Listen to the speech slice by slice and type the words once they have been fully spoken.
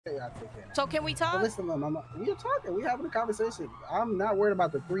Yeah, I'll take care of that. So can we talk? But listen, Mama, we're talking. We're having a conversation. I'm not worried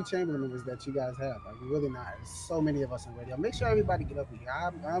about the 3 Chamberlain members that you guys have. I'm really not. There's so many of us on radio. Make sure everybody get up here.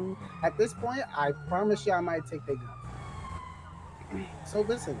 I'm at this point. I promise you, I might take their guns. So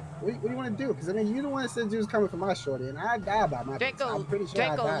listen, what do you want to do? Because I mean, you the one that said you was coming for my shorty, and I die by my bitch. I'm pretty sure I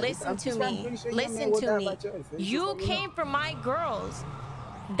Draco, died. listen to me. Sure Listen to me. You came came for my girls.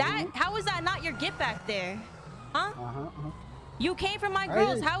 That how is that not your get back there? Huh? You came for my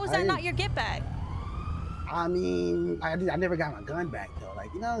girls. How is that not your get back? I mean, I never got my gun back though.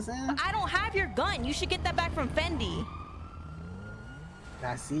 Like, you know what I'm saying? But I don't have your gun. You should get that back from Fendi.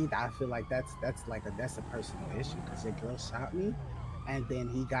 I feel like that's a personal issue because your girl shot me, and then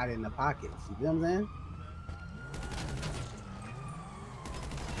he got it in the pockets. You know what I'm saying?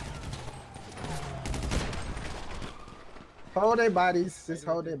 Hold their bodies. Just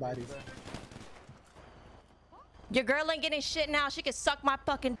hold their bodies. Your girl ain't getting shit now. She can suck my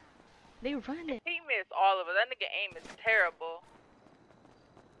fucking. They run it. He missed all of us. That nigga aim is terrible.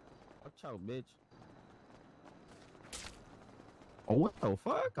 Watch out, bitch. Oh, what the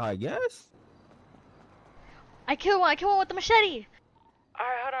fuck? I guess. I killed one with the machete.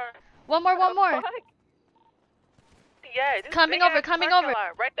 Alright, hold on. One more. Fuck? Yeah, coming over. Right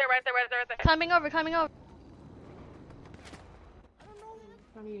there. Coming over.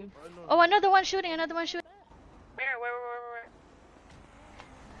 Oh, another one shooting. Where?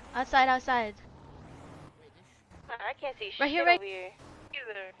 Outside. I can't see shit right here, over here.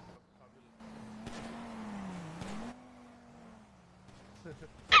 Either.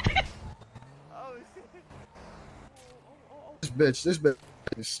 This bitch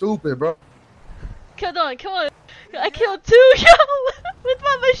is stupid, bro. Killed one, come on. I killed 2, yo, with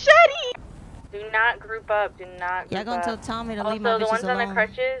my machete. Do not group up. Do not group Y'all gonna tell Tommy to leave my bitches alone. Also, the ones on the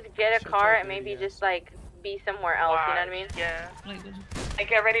crutches, get a car and maybe just like be somewhere else. You know what I mean? Yeah. Like,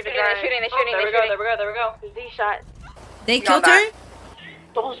 get ready to drive. They're shooting. There we go. Z shot. They killed her?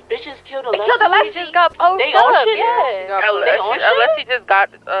 Those bitches killed Alessi. They killed Alessi. Just got posted they up. Yeah. Alessi just got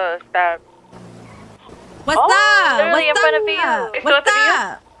stabbed. What's up? Literally in front of you. What's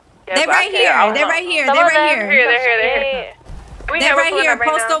up? They right here. They're right here. They're here. They're right here.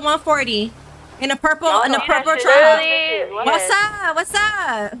 Postal 140. In a purple truck. What's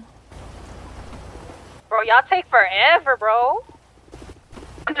up? Bro, y'all take forever, bro.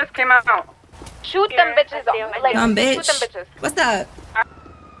 I just came out. Shoot them bitches. Bitch. Shoot them bitches. What's up?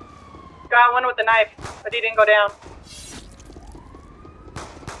 Got one with the knife, but he didn't go down.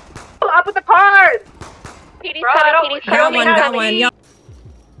 Pull up with the cars! PD's Bro, coming. Got one. Yo.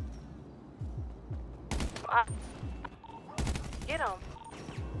 Get him.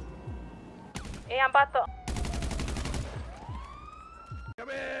 Hey, I'm about to.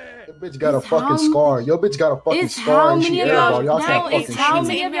 Your bitch got a fucking scar. Your bitch got a fucking scar and she airball. Y'all can't fucking how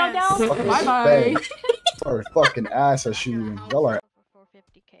many of y'all down? Bye-bye. Sorry, fucking ass are shooting. Y'all are.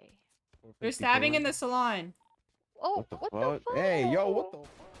 450K. They're stabbing in the salon. Oh, what the fuck? Hey, yo, what the?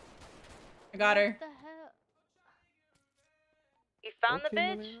 I got her. What the hell? You found the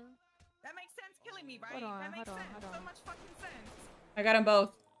bitch? That makes sense killing me, right? Hold on. So much fucking sense. I got them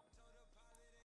both.